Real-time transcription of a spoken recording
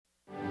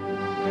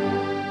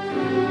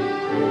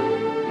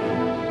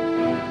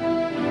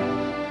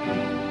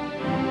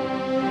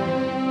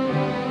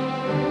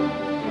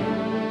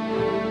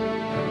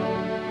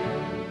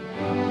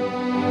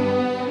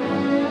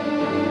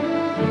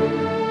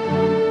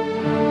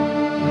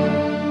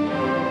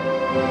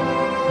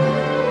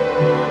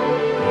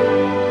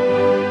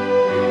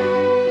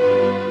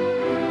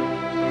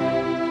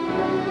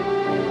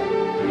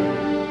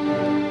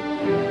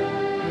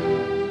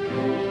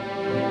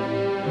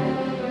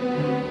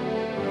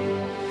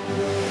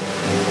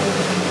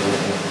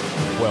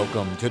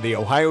Welcome to the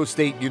Ohio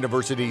State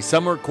University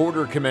Summer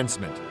Quarter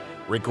Commencement,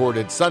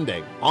 recorded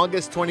Sunday,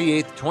 August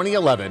 28,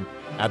 2011,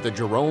 at the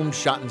Jerome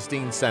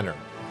Schottenstein Center.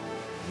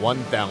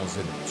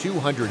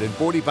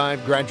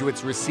 1,245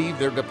 graduates received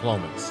their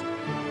diplomas.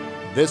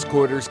 This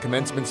quarter's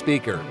commencement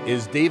speaker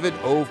is David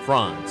O.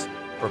 Frantz,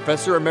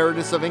 Professor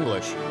Emeritus of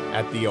English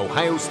at The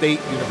Ohio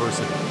State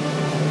University.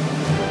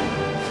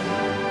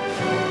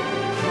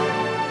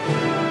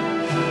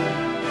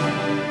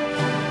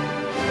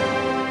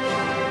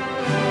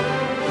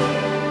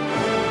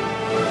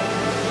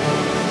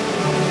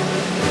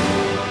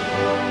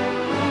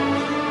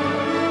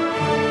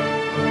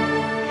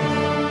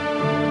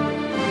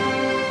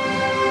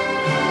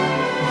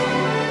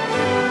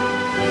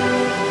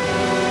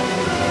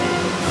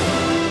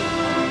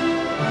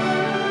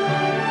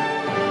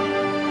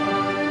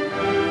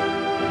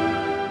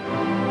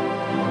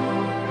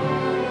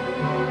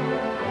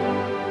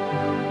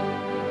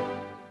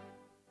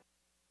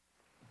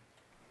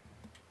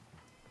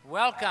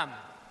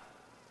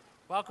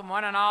 Welcome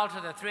one and all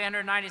to the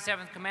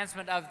 397th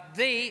commencement of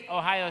The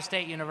Ohio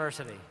State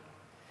University.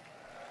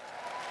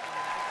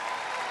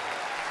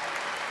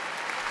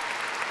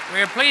 We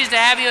are pleased to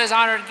have you as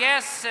honored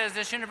guests as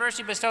this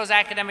university bestows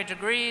academic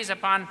degrees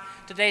upon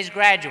today's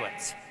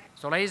graduates.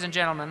 So, ladies and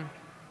gentlemen,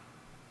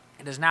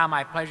 it is now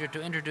my pleasure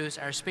to introduce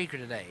our speaker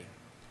today.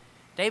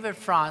 David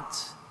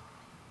Frantz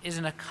is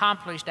an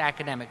accomplished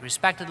academic,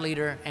 respected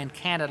leader, and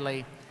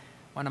candidly,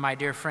 one of my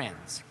dear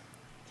friends.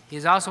 He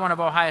is also one of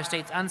Ohio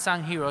State's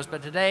unsung heroes,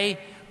 but today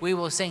we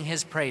will sing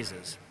his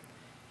praises.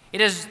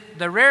 It is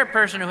the rare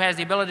person who has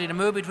the ability to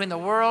move between the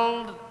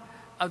world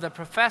of the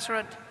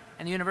professorate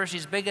and the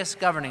university's biggest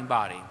governing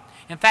body.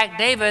 In fact,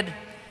 David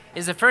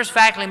is the first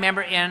faculty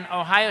member in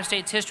Ohio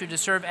State's history to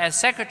serve as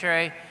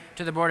secretary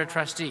to the Board of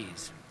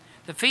Trustees.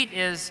 The feat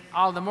is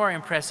all the more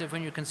impressive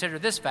when you consider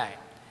this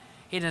fact.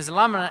 He is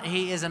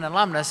an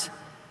alumnus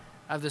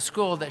of the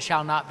school that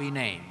shall not be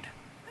named.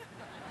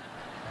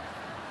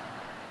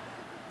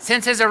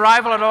 Since his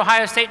arrival at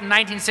Ohio State in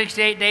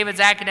 1968,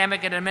 David's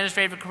academic and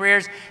administrative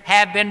careers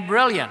have been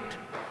brilliant.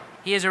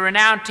 He is a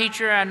renowned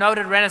teacher, a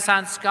noted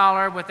Renaissance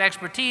scholar with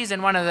expertise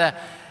in one of the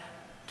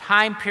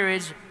time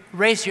period's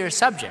racier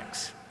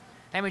subjects.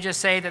 Let me just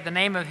say that the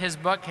name of his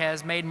book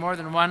has made more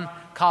than one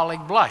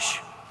colleague blush.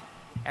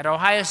 At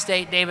Ohio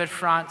State, David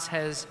Frantz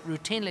has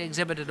routinely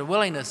exhibited a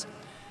willingness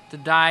to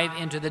dive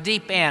into the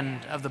deep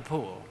end of the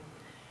pool.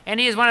 And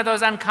he is one of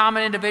those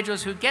uncommon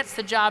individuals who gets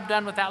the job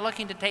done without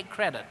looking to take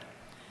credit.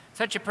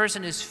 Such a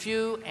person is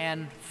few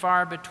and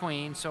far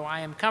between, so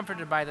I am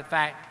comforted by the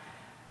fact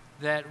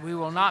that we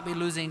will not be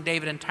losing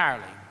David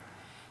entirely.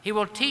 He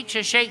will teach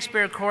a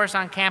Shakespeare course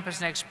on campus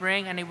next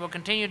spring, and he will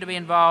continue to be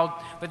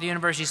involved with the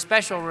university's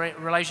special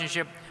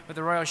relationship with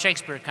the Royal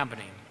Shakespeare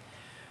Company.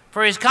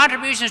 For his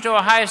contributions to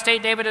Ohio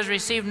State, David has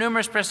received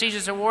numerous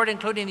prestigious awards,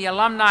 including the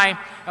Alumni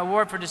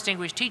Award for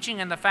Distinguished Teaching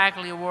and the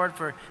Faculty Award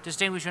for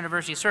Distinguished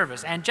University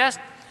Service. And just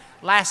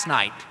last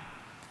night,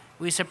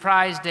 we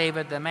surprised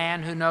David, the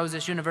man who knows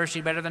this university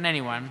better than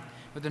anyone,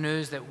 with the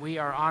news that we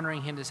are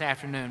honoring him this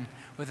afternoon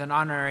with an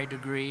honorary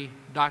degree,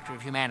 Doctor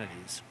of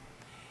Humanities.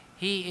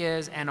 He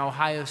is an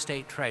Ohio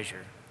State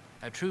treasure,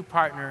 a true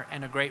partner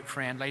and a great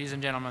friend. Ladies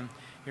and gentlemen,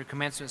 your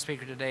commencement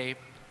speaker today,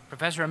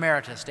 Professor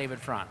Emeritus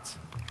David Frantz.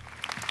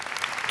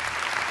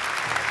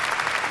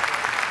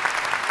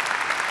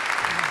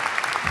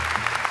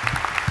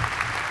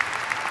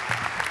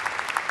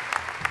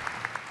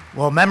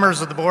 Well,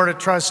 members of the Board of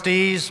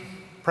Trustees,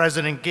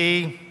 President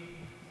Gee,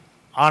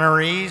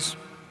 honorees,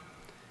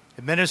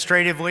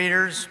 administrative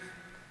leaders,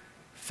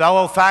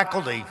 fellow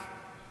faculty,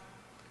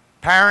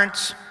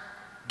 parents,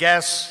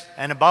 guests,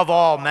 and above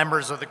all,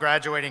 members of the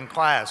graduating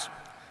class.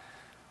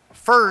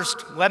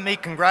 First, let me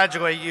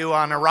congratulate you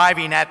on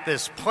arriving at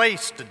this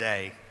place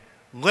today.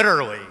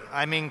 Literally,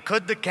 I mean,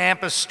 could the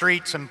campus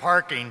streets and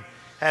parking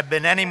have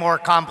been any more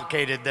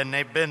complicated than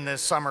they've been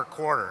this summer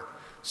quarter?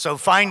 So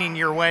finding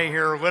your way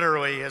here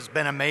literally has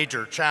been a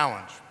major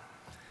challenge.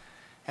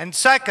 And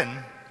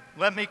second,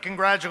 let me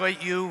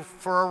congratulate you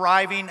for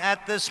arriving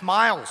at this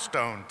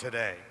milestone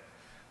today.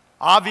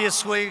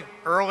 Obviously,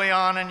 early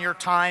on in your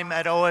time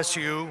at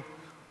OSU,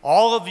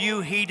 all of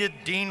you heeded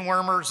Dean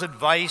Wormer's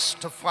advice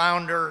to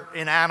flounder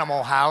in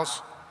Animal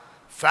House.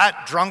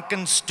 Fat, drunk,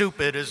 and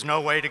stupid is no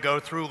way to go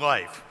through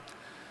life.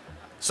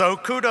 So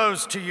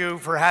kudos to you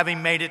for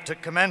having made it to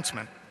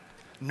commencement.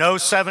 No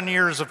 7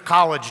 years of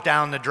college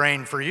down the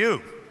drain for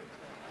you.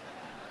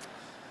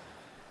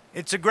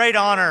 It's a great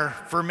honor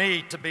for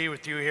me to be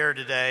with you here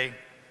today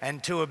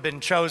and to have been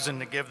chosen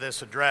to give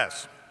this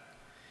address.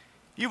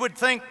 You would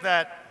think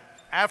that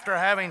after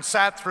having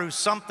sat through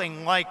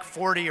something like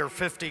 40 or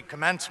 50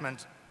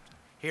 commencements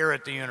here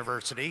at the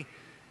university,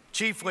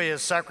 chiefly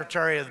as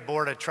Secretary of the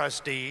Board of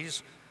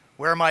Trustees,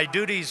 where my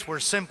duties were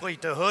simply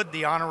to hood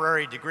the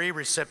honorary degree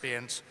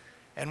recipients,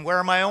 and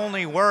where my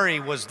only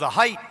worry was the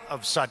height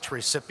of such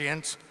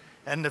recipients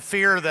and the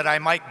fear that I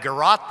might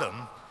garrote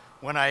them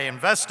when I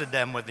invested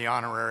them with the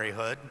honorary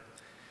hood,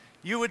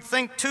 you would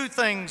think two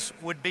things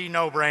would be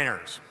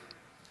no-brainers: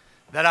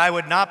 that I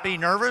would not be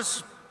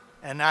nervous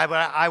and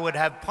I would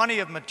have plenty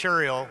of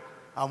material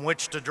on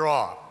which to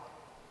draw.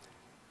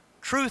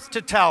 Truth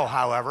to tell,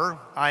 however,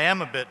 I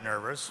am a bit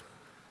nervous,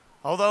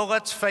 although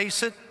let's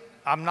face it,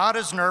 I'm not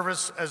as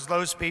nervous as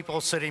those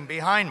people sitting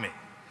behind me,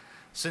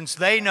 since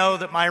they know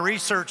that my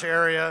research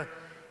area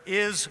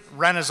is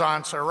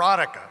Renaissance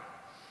erotica.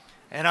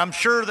 And I'm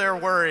sure they're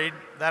worried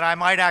that I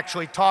might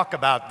actually talk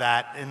about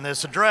that in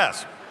this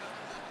address.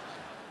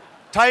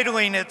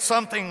 Titling it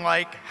something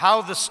like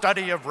How the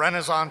Study of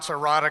Renaissance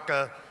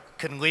Erotica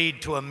Can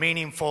Lead to a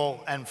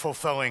Meaningful and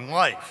Fulfilling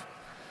Life.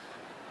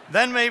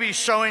 Then maybe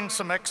showing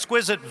some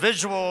exquisite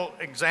visual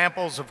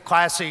examples of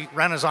classy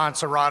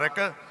Renaissance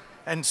erotica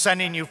and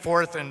sending you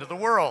forth into the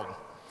world.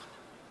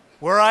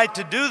 Were I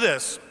to do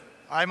this,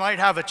 I might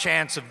have a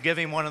chance of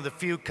giving one of the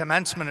few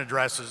commencement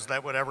addresses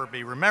that would ever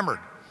be remembered.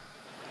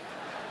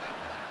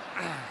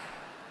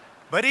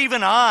 But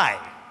even I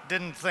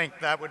didn't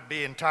think that would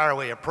be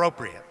entirely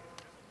appropriate.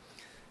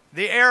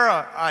 The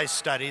era I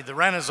studied, the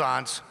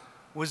Renaissance,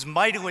 was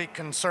mightily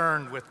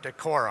concerned with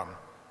decorum,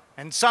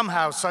 and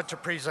somehow such a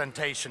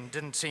presentation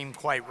didn't seem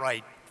quite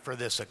right for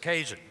this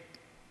occasion.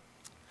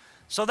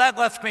 So that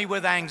left me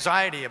with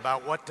anxiety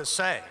about what to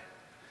say.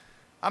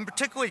 I'm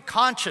particularly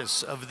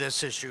conscious of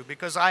this issue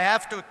because I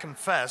have to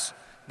confess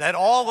that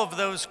all of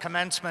those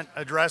commencement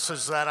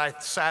addresses that I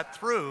sat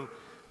through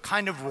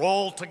kind of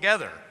roll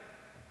together,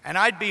 and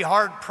I'd be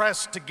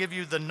hard-pressed to give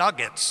you the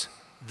nuggets,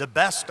 the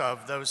best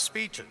of those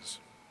speeches.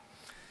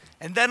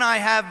 And then I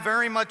have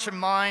very much in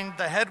mind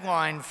the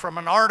headline from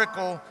an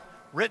article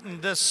written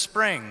this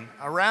spring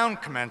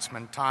around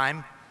commencement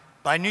time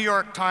by New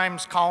York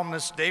Times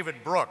columnist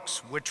David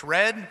Brooks, which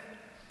read,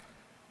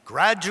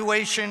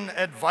 "Graduation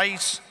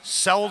advice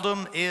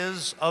seldom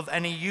is of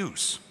any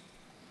use."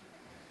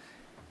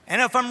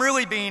 And if I'm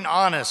really being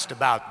honest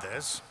about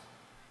this,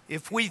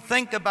 if we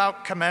think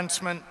about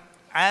commencement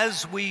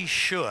as we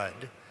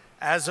should,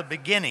 as a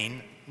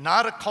beginning,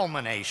 not a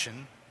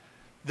culmination,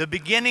 the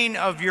beginning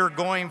of your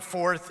going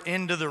forth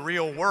into the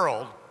real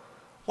world,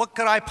 what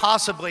could I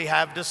possibly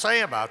have to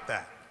say about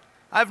that?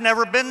 I've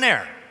never been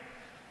there.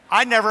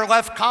 I never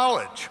left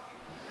college.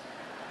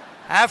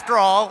 After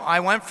all,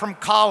 I went from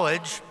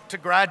college to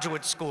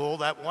graduate school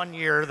that 1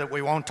 year that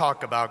we won't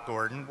talk about,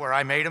 Gordon, where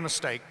I made a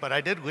mistake, but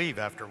I did leave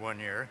after 1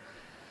 year.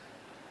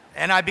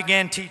 And I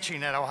began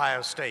teaching at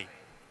Ohio State.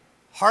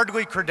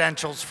 Hardly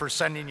credentials for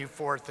sending you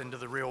forth into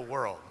the real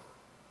world.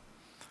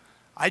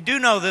 I do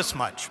know this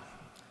much.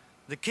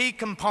 The key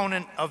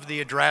component of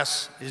the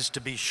address is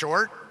to be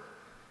short,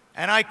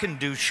 and I can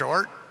do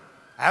short.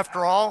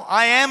 After all,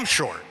 I am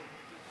short.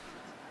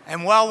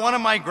 And while one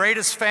of my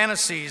greatest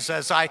fantasies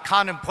as I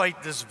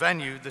contemplate this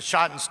venue, the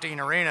Schottenstein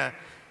Arena,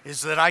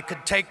 is that I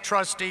could take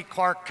trustee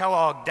Clark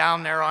Kellogg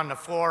down there on the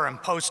floor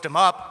and post him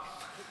up,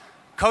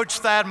 Coach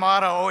Thad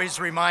Matta always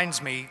reminds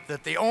me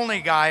that the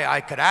only guy I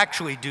could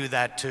actually do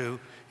that to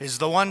is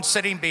the one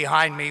sitting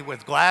behind me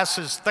with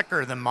glasses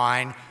thicker than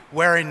mine,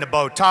 wearing the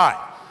bow tie.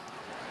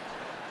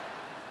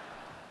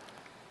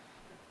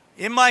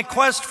 In my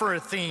quest for a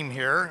theme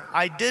here,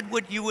 I did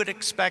what you would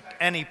expect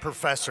any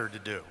professor to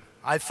do.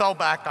 I fell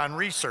back on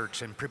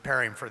research in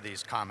preparing for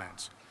these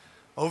comments.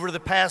 Over the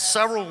past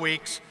several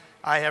weeks,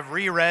 I have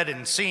reread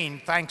and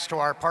seen, thanks to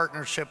our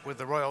partnership with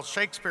the Royal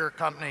Shakespeare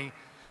Company,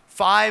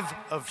 5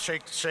 of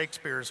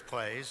Shakespeare's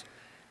plays,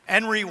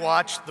 and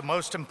rewatched the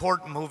most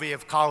important movie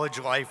of college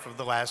life of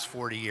the last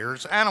 40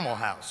 years, Animal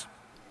House.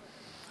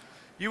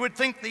 You would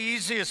think the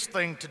easiest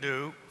thing to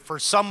do for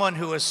someone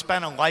who has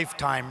spent a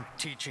lifetime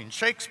teaching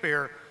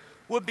Shakespeare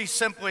would be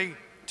simply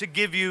to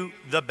give you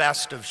the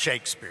best of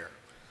Shakespeare,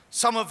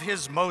 some of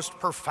his most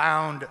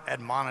profound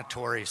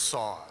admonitory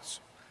saws.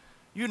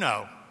 You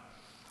know,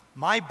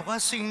 my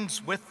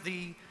blessings with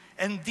thee,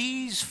 and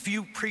these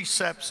few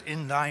precepts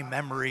in thy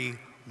memory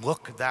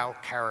look thou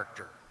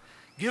character.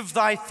 Give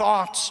thy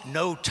thoughts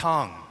no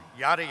tongue,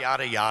 yada,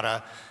 yada,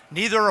 yada.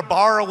 Neither a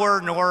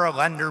borrower nor a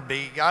lender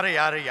be, yada,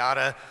 yada,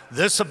 yada.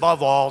 This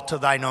above all to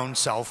thine own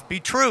self be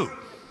true.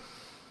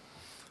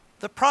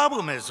 The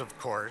problem is, of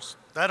course,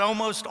 that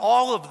almost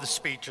all of the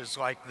speeches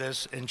like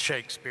this in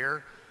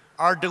Shakespeare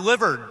are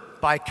delivered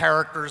by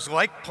characters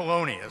like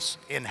Polonius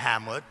in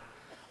Hamlet,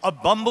 a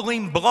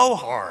bumbling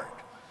blowhard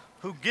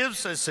who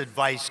gives this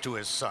advice to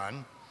his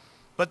son,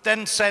 but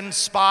then sends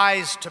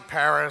spies to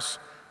Paris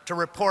to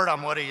report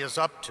on what he is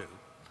up to.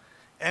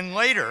 And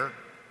later,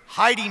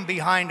 hiding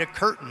behind a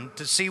curtain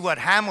to see what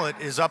Hamlet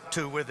is up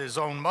to with his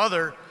own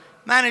mother,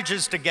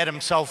 manages to get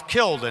himself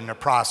killed in the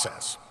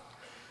process.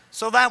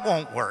 So that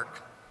won't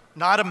work.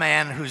 Not a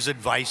man whose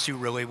advice you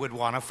really would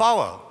want to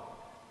follow.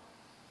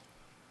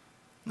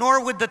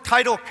 Nor would the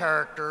title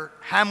character,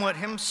 Hamlet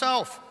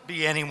himself,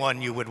 be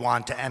anyone you would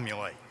want to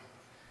emulate.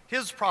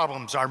 His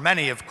problems are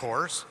many, of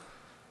course,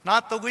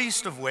 not the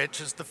least of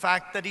which is the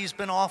fact that he's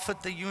been off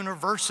at the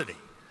university,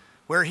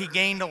 where he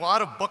gained a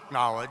lot of book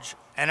knowledge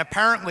and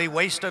apparently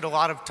wasted a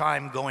lot of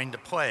time going to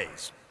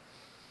plays.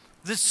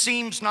 This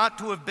seems not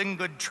to have been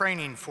good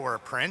training for a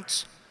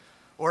prince,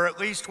 or at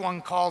least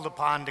one called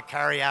upon to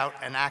carry out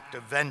an act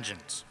of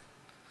vengeance.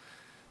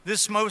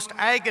 This most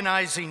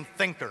agonizing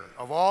thinker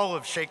of all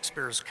of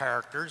Shakespeare's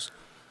characters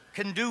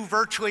can do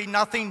virtually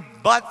nothing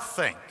but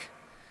think.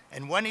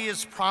 And when he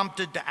is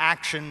prompted to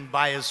action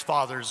by his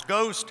father's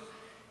ghost,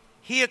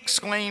 he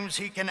exclaims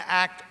he can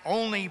act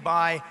only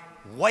by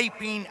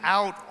wiping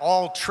out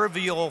all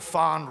trivial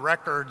fond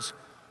records,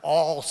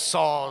 all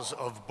saws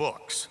of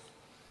books.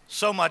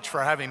 So much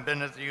for having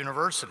been at the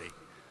university.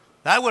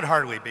 That would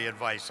hardly be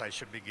advice I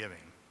should be giving.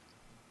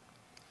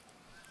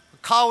 A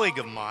colleague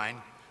of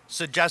mine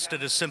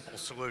suggested a simple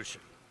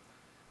solution.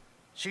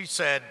 She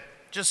said,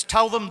 just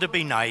tell them to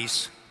be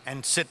nice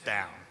and sit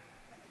down.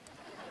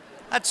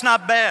 That's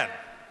not bad.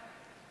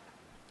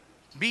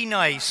 Be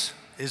nice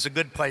is a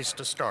good place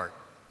to start.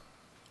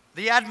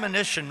 The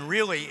admonition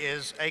really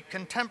is a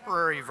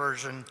contemporary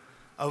version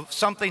of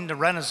something the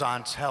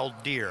Renaissance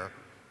held dear,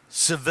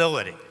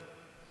 civility.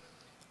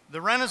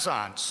 The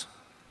Renaissance,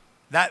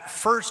 that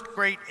first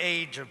great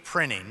age of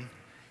printing,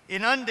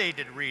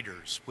 inundated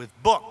readers with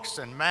books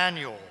and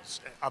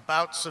manuals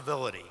about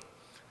civility,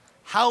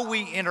 how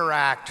we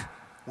interact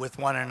with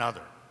one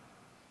another.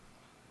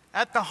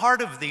 At the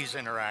heart of these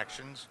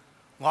interactions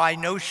lie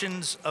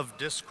notions of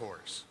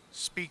discourse,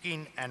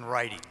 speaking and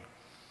writing,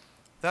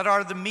 that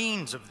are the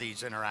means of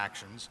these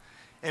interactions,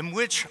 and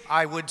which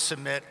I would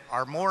submit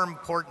are more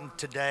important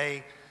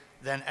today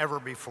than ever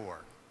before.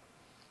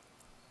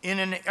 In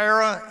an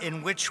era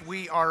in which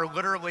we are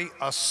literally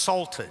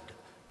assaulted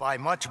by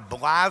much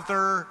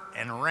blather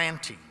and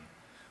ranting,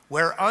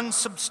 where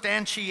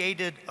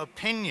unsubstantiated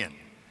opinion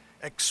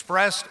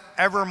expressed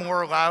ever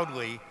more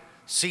loudly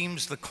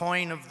seems the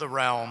coin of the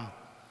realm,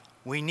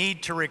 we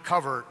need to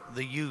recover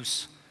the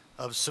use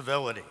of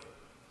civility.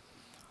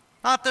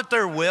 Not that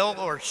there will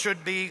or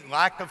should be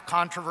lack of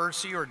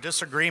controversy or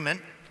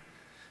disagreement.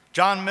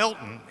 John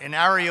Milton, in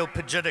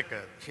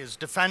Areopagitica, his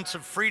defense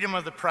of freedom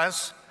of the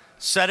press,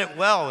 said it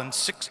well in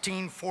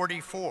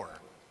 1644.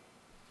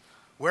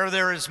 Where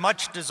there is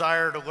much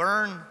desire to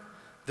learn,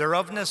 there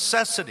of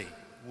necessity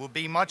will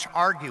be much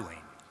arguing,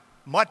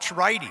 much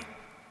writing,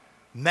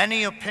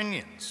 many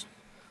opinions.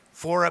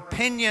 For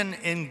opinion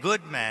in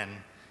good men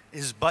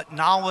is but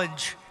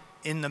knowledge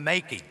in the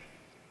making.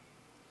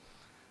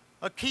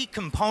 A key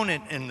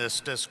component in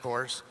this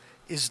discourse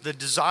is the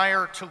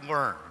desire to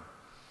learn,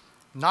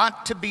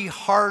 not to be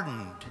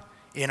hardened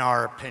in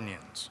our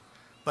opinions,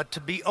 but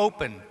to be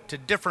open to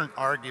different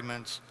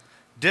arguments,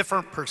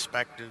 different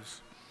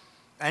perspectives,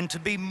 and to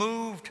be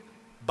moved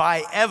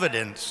by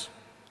evidence,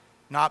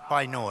 not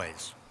by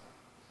noise.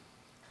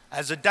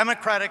 As a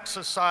democratic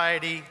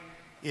society,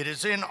 it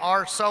is in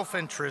our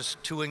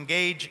self-interest to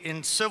engage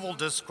in civil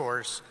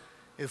discourse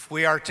if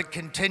we are to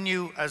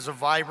continue as a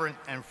vibrant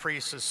and free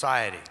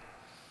society.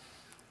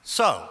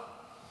 So,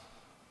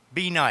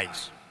 be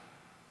nice.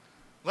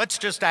 Let's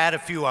just add a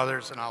few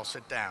others and I'll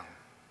sit down.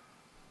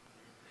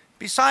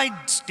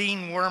 Besides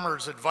Dean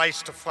Wormer's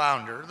advice to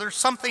flounder, there's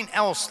something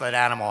else that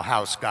Animal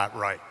House got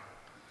right.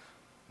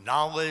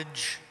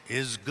 Knowledge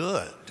is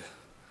good,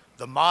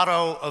 the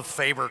motto of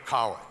Faber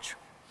College.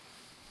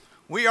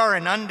 We are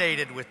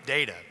inundated with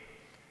data.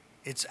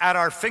 It's at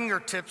our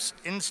fingertips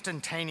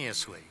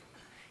instantaneously.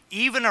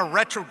 Even a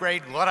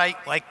retrograde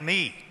Luddite like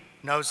me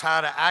knows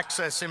how to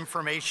access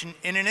information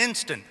in an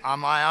instant on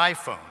my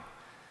iPhone.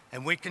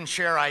 And we can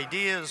share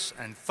ideas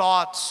and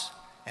thoughts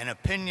and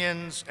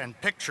opinions and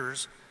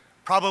pictures,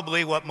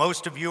 probably what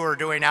most of you are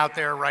doing out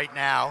there right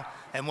now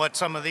and what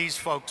some of these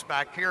folks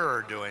back here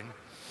are doing.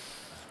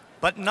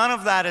 But none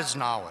of that is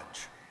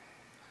knowledge.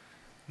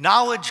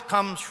 Knowledge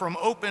comes from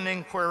open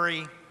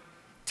inquiry,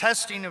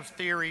 testing of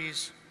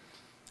theories,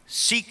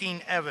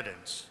 seeking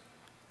evidence.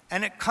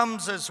 And it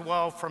comes as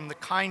well from the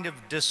kind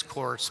of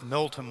discourse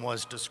Milton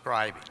was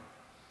describing.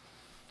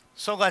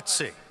 So let's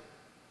see.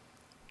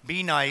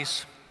 Be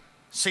nice,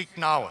 seek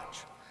knowledge.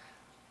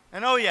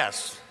 And oh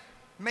yes,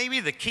 maybe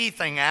the key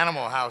thing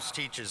Animal House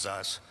teaches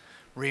us,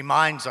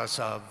 reminds us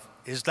of,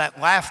 is that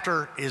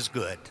laughter is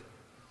good.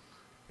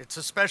 It's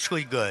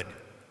especially good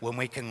when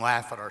we can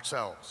laugh at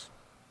ourselves.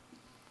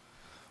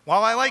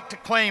 While I like to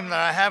claim that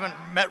I haven't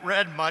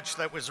read much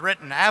that was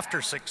written after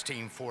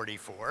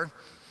 1644,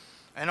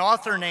 an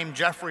author named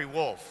Jeffrey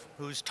Wolf,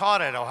 who's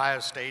taught at Ohio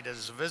State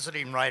as a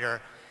visiting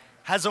writer,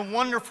 has a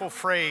wonderful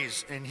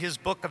phrase in his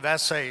book of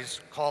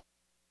essays called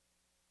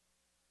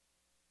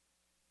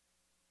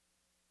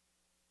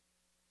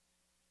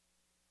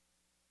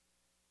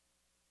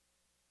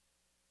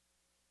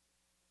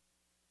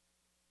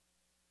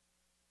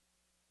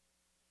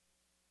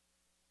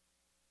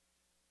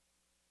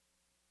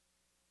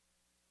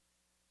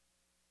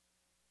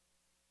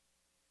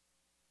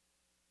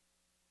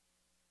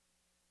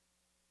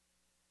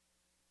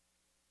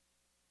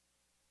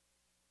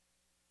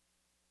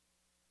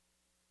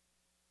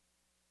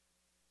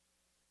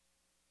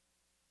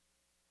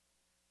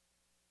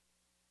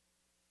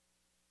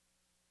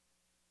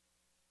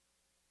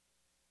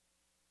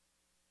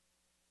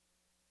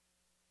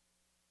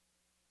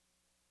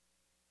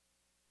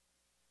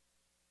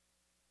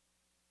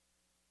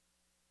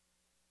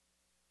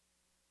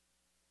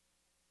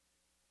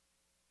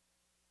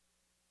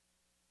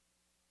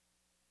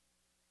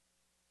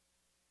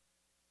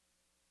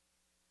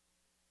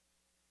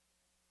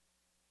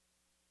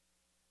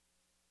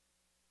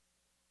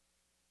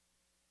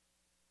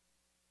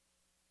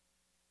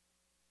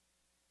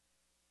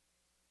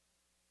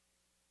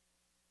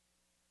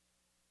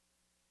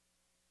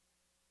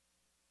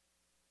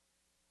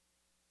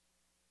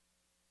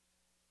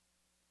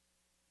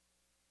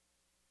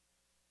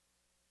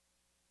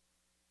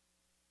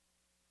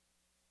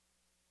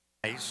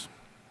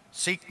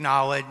seek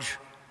knowledge,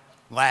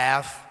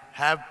 laugh,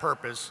 have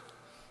purpose,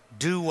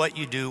 do what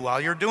you do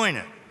while you're doing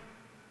it.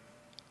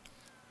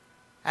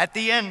 At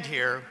the end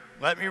here,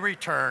 let me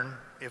return,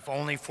 if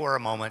only for a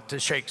moment, to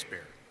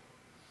Shakespeare.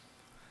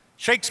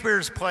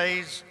 Shakespeare's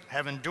plays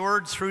have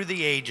endured through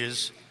the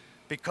ages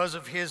because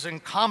of his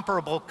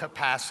incomparable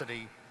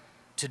capacity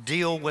to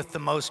deal with the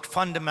most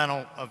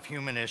fundamental of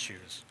human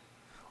issues,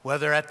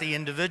 whether at the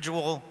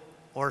individual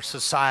or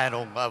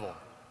societal level.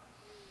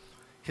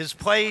 His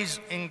plays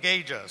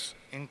engage us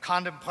in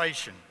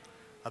contemplation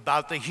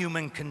about the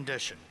human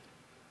condition,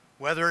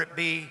 whether it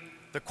be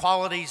the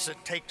qualities it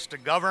takes to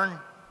govern,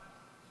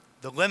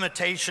 the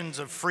limitations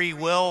of free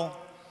will,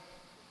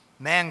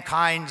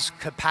 mankind's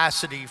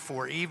capacity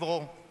for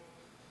evil,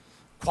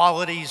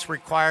 qualities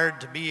required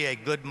to be a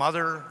good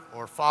mother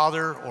or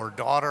father or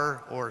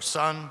daughter or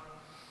son.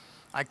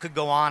 I could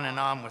go on and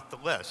on with the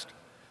list.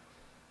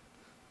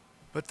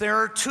 But there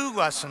are two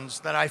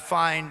lessons that I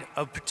find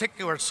of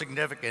particular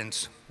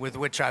significance with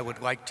which I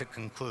would like to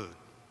conclude.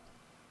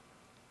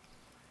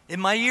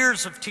 In my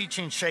years of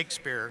teaching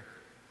Shakespeare,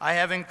 I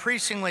have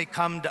increasingly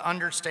come to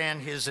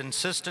understand his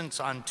insistence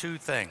on two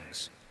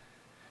things: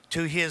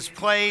 to his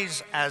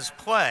plays as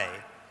play,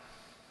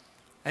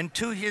 and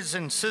to his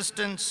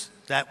insistence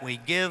that we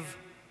give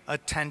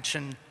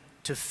attention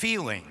to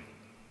feeling.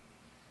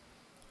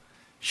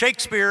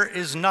 Shakespeare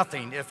is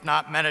nothing if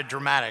not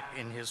melodramatic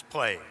in his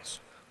plays,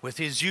 with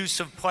his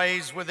use of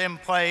plays within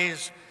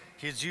plays,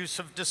 his use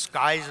of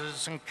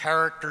disguises and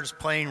characters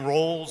playing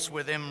roles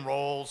within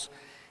roles,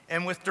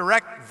 and with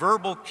direct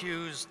verbal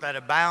cues that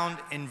abound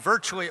in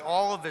virtually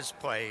all of his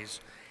plays.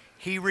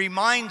 He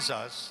reminds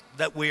us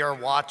that we are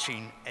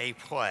watching a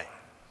play.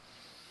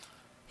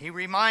 He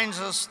reminds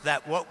us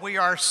that what we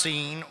are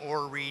seeing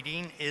or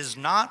reading is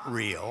not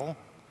real,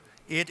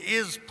 it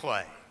is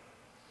play.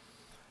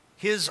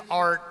 His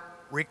art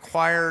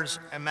requires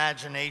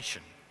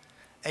imagination,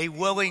 a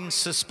willing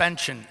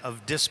suspension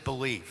of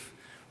disbelief.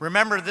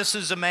 Remember, this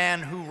is a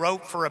man who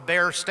wrote for a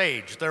bare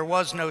stage. There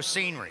was no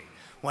scenery.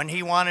 When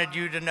he wanted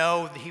you to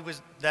know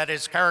that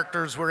his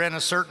characters were in a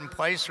certain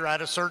place or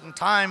at a certain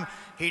time,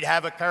 he'd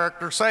have a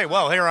character say,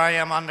 well, here I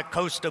am on the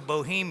coast of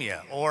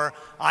Bohemia, or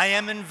I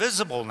am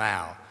invisible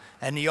now.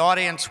 And the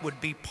audience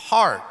would be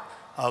part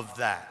of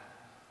that,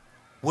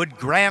 would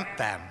grant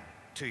them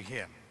to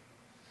him.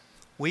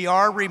 We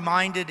are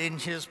reminded in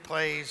his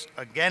plays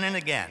again and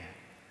again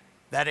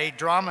that a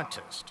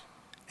dramatist,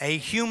 a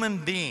human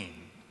being,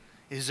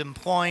 is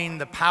employing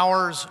the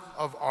powers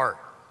of art.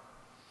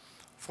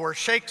 For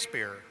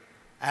Shakespeare,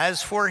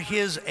 as for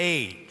his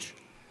age,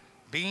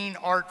 being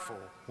artful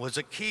was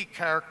a key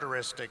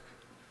characteristic,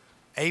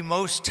 a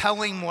most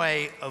telling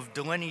way of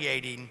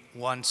delineating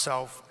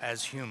oneself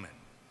as human.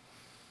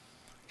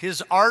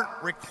 His art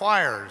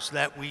requires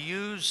that we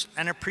use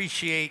and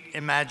appreciate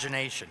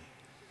imagination.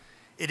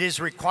 It is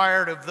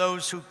required of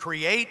those who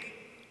create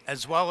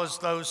as well as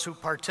those who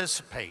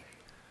participate,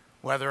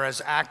 whether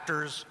as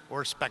actors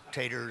or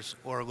spectators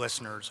or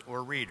listeners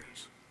or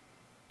readers.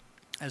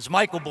 As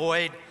Michael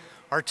Boyd,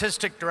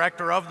 artistic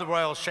director of the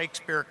Royal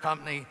Shakespeare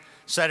Company,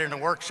 said in a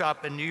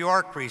workshop in New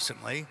York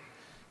recently,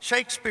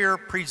 Shakespeare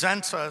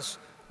presents us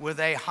with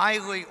a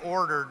highly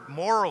ordered,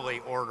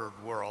 morally ordered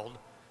world,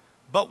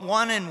 but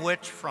one in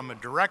which, from a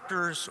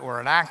director's or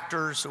an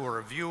actor's or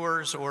a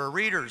viewer's or a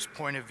reader's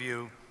point of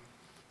view,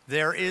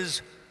 there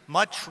is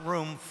much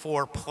room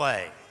for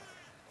play,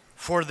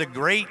 for the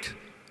great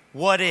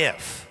what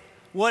if.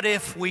 What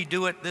if we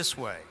do it this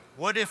way?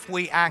 What if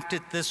we act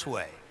it this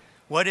way?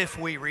 What if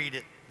we read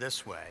it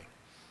this way?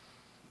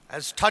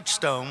 As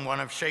Touchstone,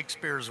 one of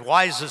Shakespeare's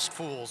wisest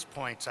fools,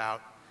 points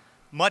out,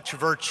 much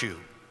virtue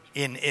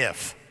in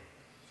if.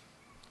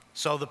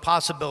 So the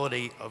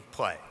possibility of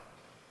play.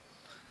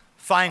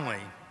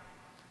 Finally,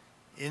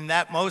 in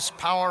that most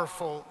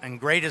powerful and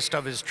greatest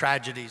of his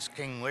tragedies,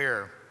 King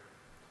Lear,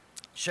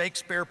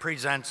 Shakespeare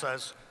presents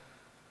us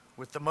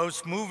with the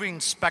most moving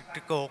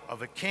spectacle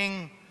of a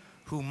king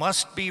who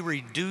must be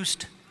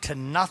reduced to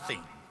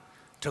nothing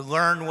to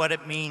learn what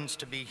it means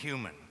to be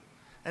human,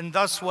 and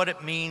thus what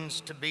it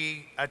means to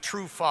be a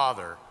true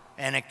father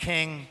and a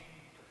king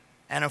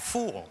and a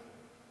fool.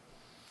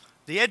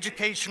 The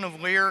education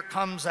of Lear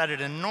comes at an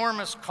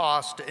enormous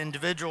cost to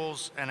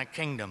individuals and a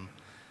kingdom,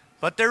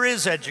 but there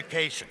is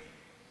education.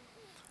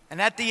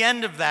 And at the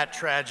end of that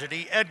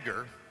tragedy,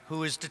 Edgar,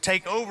 who is to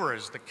take over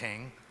as the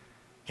king,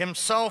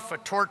 himself a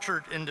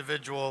tortured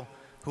individual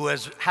who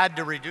has had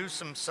to reduce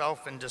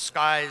himself in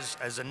disguise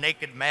as a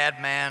naked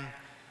madman,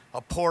 a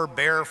poor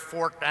bare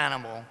forked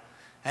animal,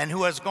 and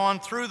who has gone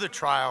through the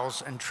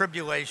trials and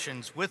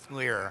tribulations with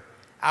Lear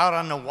out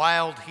on the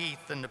wild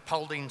heath in the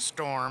pelting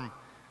storm,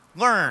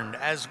 learned,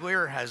 as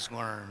Lear has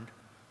learned,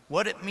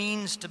 what it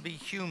means to be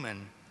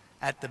human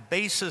at the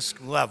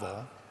basest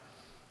level.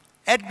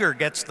 Edgar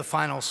gets the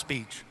final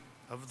speech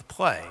of the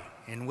play,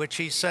 in which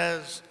he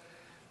says,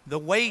 "The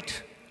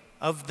weight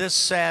of this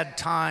sad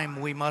time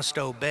we must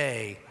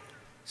obey.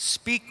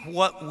 Speak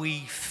what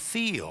we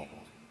feel,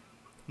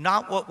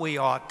 not what we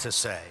ought to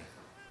say."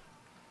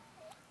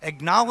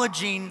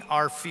 Acknowledging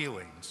our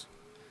feelings,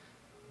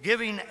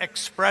 giving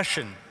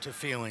expression to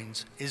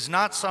feelings is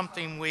not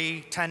something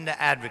we tend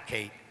to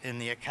advocate in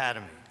the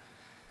Academy,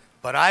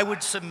 but I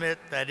would submit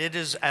that it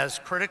is as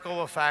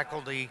critical a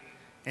faculty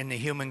in the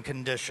human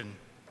condition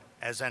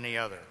as any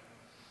other.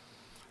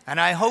 And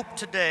I hope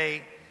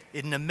today,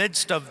 in the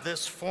midst of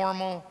this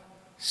formal,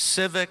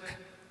 civic,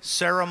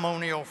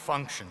 ceremonial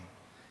function,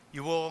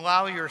 you will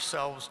allow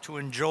yourselves to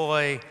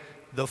enjoy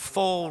the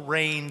full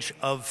range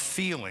of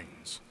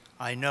feelings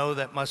I know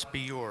that must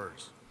be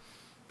yours.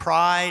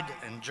 Pride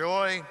and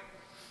joy,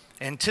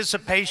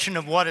 anticipation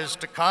of what is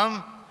to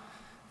come,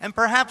 and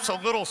perhaps a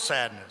little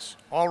sadness,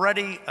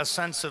 already a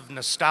sense of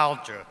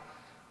nostalgia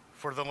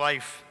for the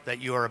life that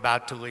you are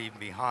about to leave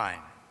behind.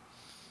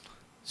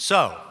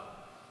 So,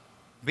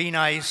 be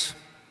nice,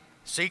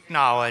 seek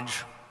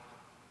knowledge,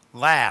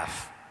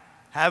 laugh,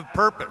 have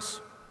purpose,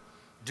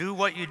 do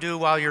what you do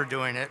while you're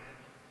doing it,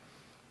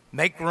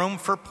 make room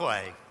for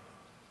play,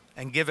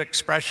 and give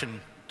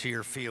expression to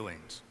your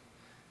feelings.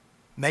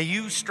 May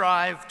you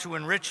strive to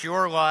enrich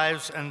your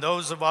lives and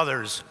those of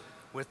others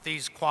with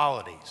these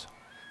qualities.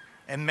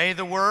 And may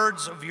the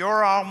words of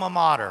your alma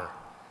mater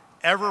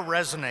ever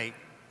resonate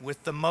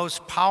with the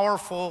most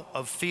powerful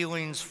of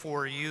feelings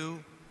for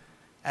you,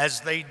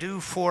 as they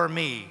do for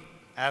me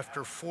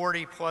after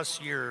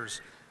 40+ years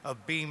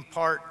of being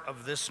part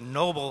of this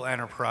noble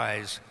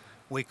enterprise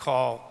we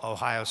call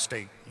Ohio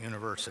State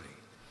University.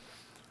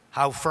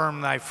 How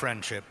firm thy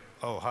friendship,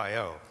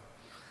 Ohio.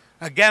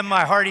 Again,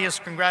 my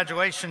heartiest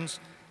congratulations.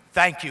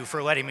 Thank you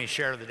for letting me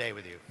share the day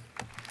with you.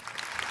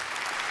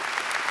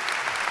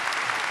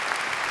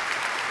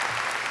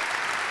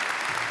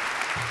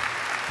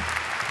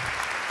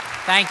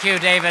 Thank you,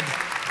 David.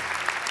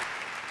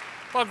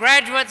 Well,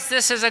 graduates,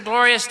 this is a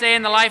glorious day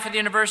in the life of the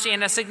university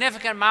and a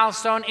significant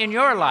milestone in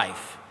your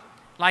life.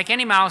 Like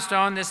any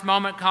milestone, this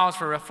moment calls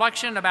for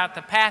reflection about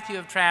the path you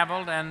have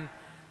traveled and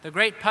the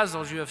great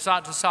puzzles you have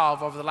sought to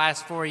solve over the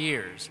last 4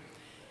 years.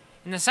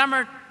 In the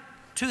summer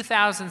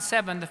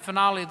 2007, the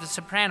finale of The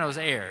Sopranos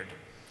aired,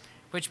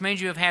 which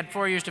means you have had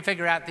 4 years to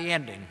figure out the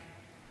ending.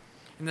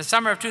 In the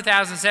summer of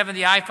 2007,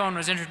 the iPhone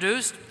was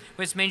introduced,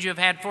 which means you have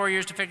had 4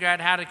 years to figure out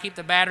how to keep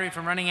the battery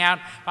from running out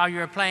while you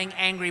are playing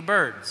Angry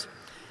Birds.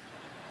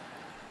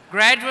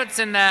 Graduates,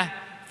 in the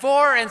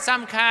 4, in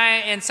some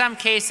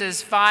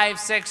cases 5,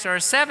 6, or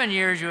 7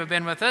 years you have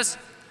been with us,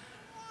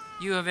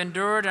 you have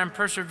endured and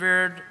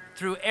persevered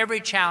through every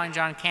challenge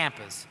on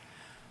campus.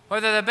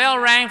 Whether the bell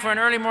rang for an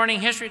early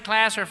morning history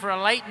class or for a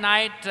late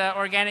night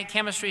organic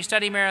chemistry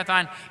study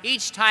marathon,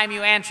 each time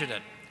you answered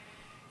it,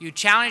 you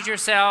challenged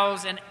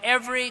yourselves in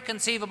every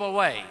conceivable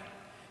way.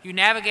 You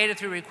navigated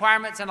through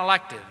requirements and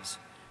electives.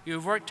 You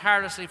have worked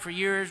tirelessly for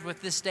years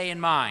with this day in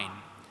mind.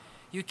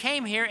 You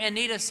came here in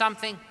need of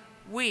something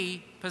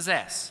we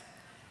possess,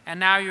 and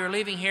now you're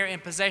leaving here in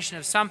possession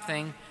of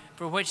something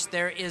for which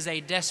there is a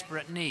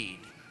desperate need.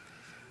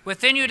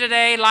 Within you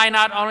today lie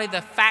not only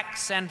the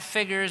facts and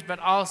figures, but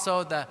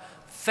also the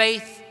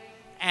faith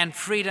and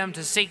freedom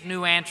to seek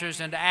new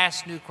answers and to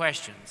ask new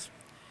questions.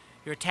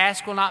 Your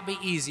task will not be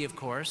easy, of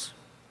course,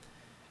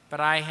 but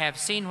I have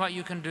seen what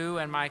you can do,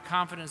 and my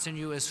confidence in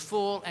you is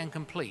full and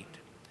complete.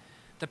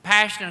 The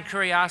passion and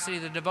curiosity,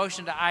 the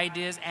devotion to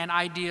ideas and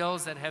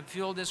ideals that have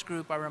fueled this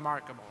group are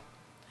remarkable.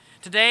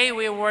 Today,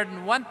 we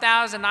award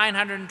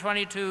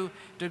 1,922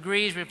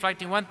 degrees,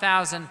 reflecting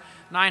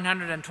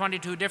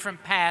 1,922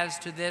 different paths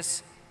to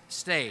this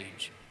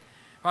stage.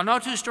 While no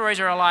two stories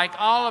are alike,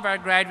 all of our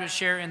graduates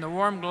share in the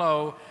warm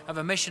glow of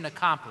a mission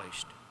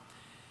accomplished.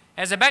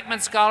 As a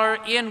Beckman Scholar,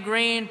 Ian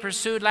Green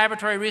pursued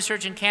laboratory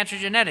research in cancer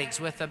genetics.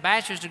 With a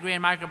bachelor's degree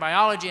in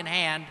microbiology in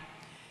hand,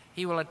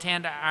 he will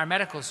attend our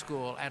medical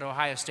school at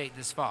Ohio State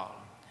this fall.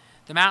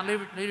 The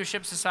Mount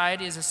Leadership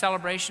Society is a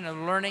celebration of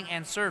learning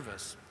and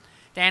service.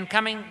 Dan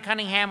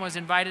Cunningham was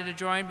invited to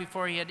join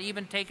before he had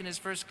even taken his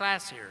first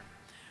class here.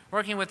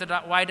 Working with the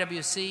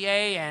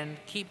YWCA and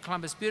Keep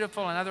Columbus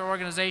Beautiful and other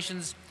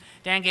organizations,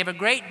 Dan gave a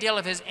great deal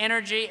of his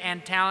energy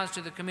and talents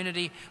to the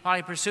community while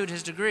he pursued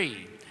his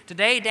degree.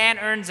 Today, Dan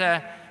earns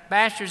a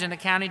bachelor's in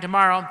accounting.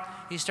 Tomorrow,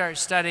 he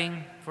starts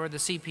studying for the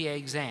CPA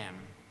exam.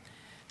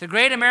 The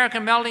great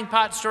American melting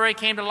pot story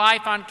came to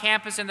life on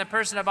campus in the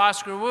person of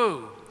Oscar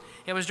Wu.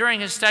 It was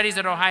during his studies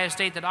at Ohio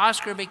State that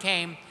Oscar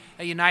became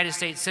a United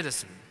States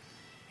citizen.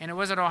 And it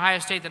was at Ohio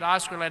State that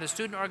Oscar led a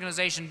student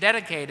organization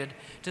dedicated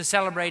to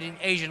celebrating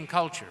Asian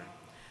culture.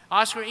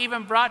 Oscar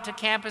even brought to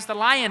campus the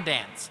lion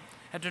dance,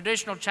 a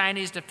traditional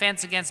Chinese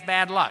defense against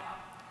bad luck.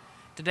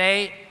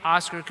 Today,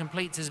 Oscar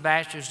completes his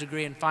bachelor's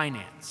degree in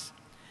finance.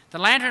 The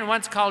Lantern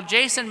once called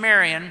Jason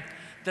Marion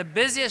the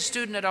busiest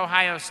student at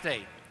Ohio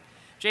State.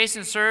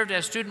 Jason served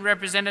as student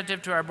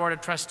representative to our Board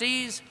of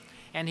Trustees,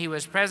 and he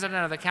was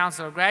president of the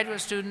Council of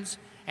Graduate Students,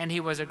 and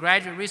he was a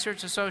graduate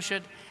research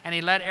associate, and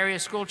he led area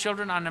school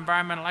children on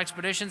environmental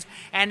expeditions,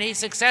 and he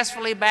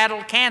successfully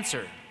battled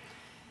cancer.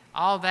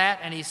 All that,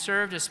 and he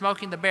served as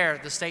Smoking the Bear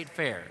at the State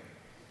Fair.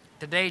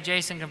 Today,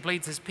 Jason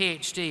completes his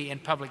PhD in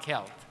public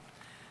health.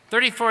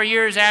 34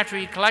 years after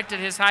he collected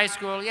his high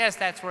school, yes,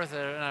 that's worth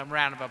a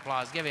round of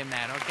applause. Give him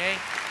that, okay?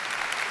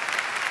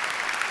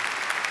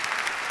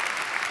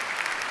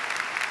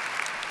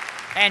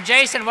 And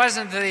Jason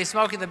wasn't the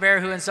Smokey the Bear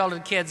who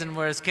insulted kids and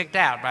was kicked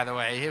out, by the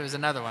way. He was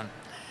another one.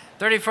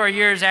 34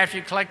 years after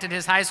he collected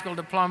his high school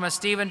diploma,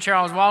 Stephen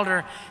Charles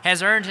Walter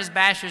has earned his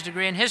bachelor's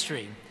degree in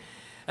history.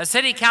 A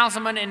city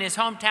councilman in his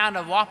hometown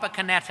of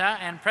Wapakoneta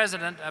and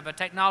president of a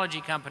technology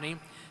company,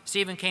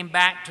 Stephen came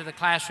back to the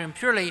classroom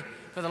purely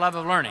for the love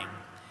of learning,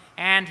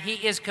 and he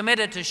is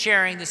committed to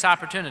sharing this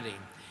opportunity.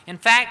 In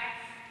fact,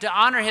 to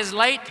honor his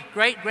late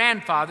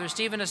great-grandfather,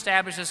 Stephen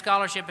established a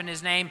scholarship in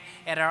his name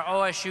at our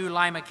OSU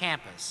Lima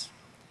campus.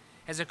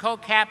 As a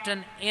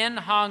co-captain, In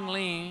Hong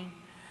Ling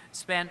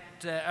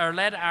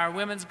led our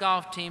women's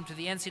golf team to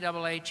the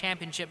NCAA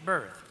championship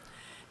berth.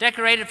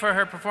 Decorated for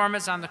her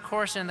performance on the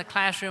course and in the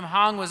classroom,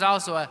 Hong was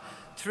also a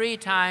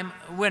 3-time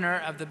winner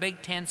of the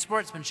Big Ten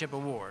Sportsmanship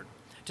Award.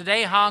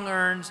 Today, Hong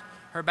earns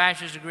her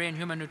bachelor's degree in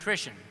human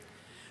nutrition.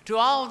 To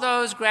all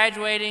those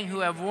graduating who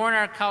have worn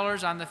our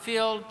colors on the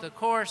field, the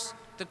course,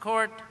 the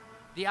court,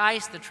 the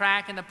ice, the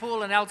track, and the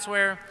pool and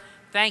elsewhere,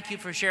 thank you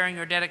for sharing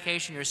your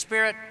dedication, your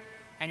spirit,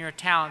 and your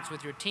talents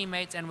with your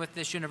teammates and with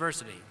this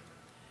university.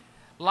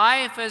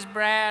 Life, as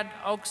Brad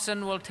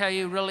Oakson will tell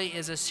you, really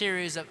is a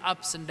series of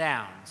ups and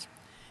downs.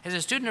 As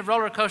a student of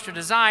roller coaster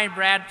design,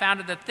 Brad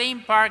founded the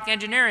Theme Park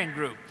Engineering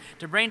Group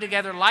to bring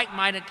together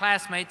like-minded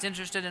classmates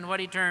interested in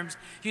what he terms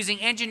using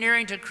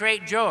engineering to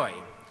create joy,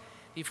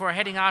 before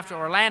heading off to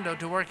Orlando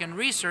to work in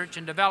research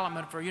and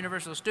development for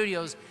Universal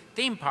Studios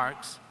theme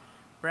parks.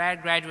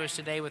 Brad graduates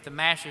today with a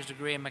master's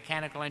degree in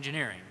mechanical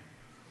engineering.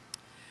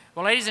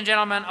 Well, ladies and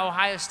gentlemen,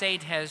 Ohio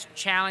State has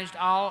challenged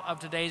all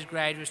of today's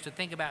graduates to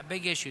think about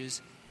big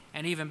issues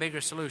and even bigger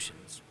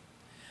solutions.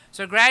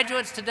 So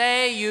graduates,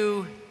 today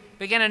you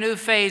begin a new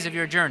phase of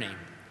your journey.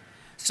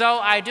 So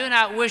I do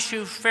not wish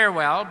you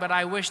farewell, but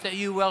I wish that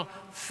you will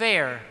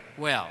fare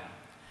well.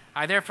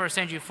 I therefore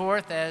send you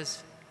forth,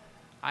 as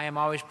I am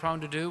always prone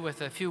to do,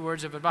 with a few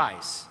words of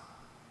advice.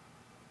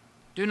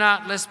 Do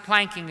not list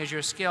planking as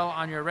your skill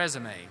on your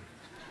resume.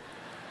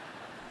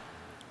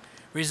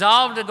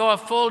 Resolve to go a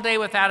full day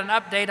without an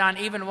update on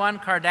even one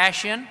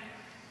Kardashian.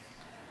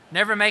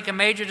 Never make a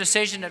major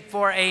decision at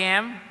 4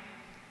 a.m.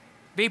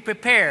 Be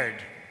prepared.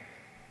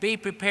 Be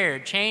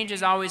prepared. Change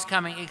is always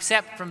coming,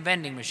 except from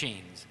vending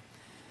machines.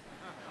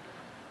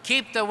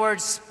 Keep the word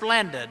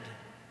splendid,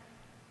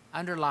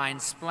 underline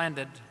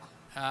splendid,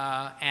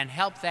 and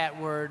help that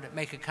word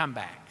make a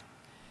comeback.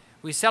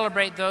 We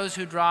celebrate those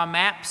who draw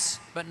maps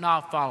but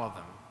not follow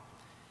them.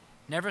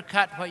 Never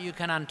cut what you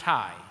can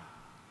untie.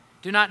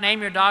 Do not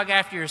name your dog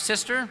after your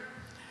sister.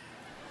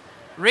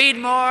 Read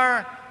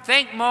more,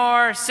 think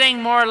more,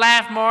 sing more,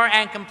 laugh more,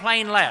 and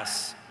complain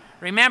less.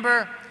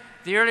 Remember,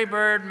 the early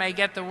bird may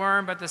get the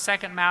worm, but the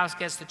second mouse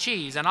gets the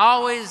cheese. And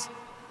always,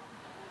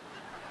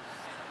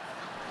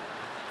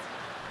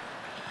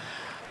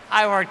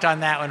 I worked on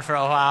that one for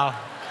a while.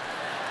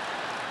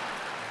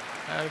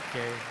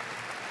 Okay.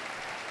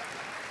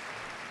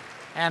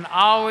 And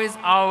always,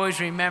 always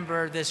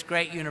remember this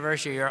great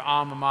university, your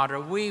alma mater.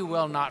 We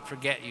will not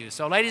forget you.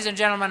 So, ladies and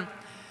gentlemen,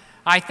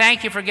 I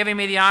thank you for giving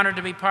me the honor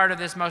to be part of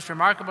this most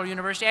remarkable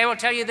university. I will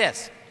tell you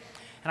this,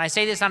 and I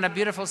say this on a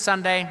beautiful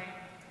Sunday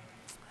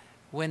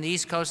when the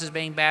East Coast is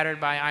being battered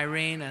by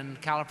Irene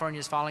and California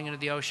is falling into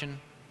the ocean.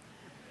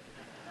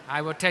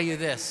 I will tell you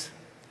this,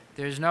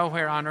 there's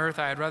nowhere on earth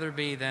I'd rather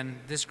be than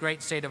this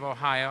great state of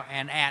Ohio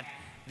and at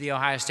The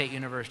Ohio State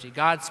University.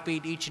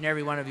 Godspeed each and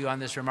every one of you on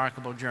this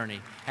remarkable journey.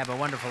 Have a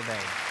wonderful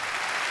day.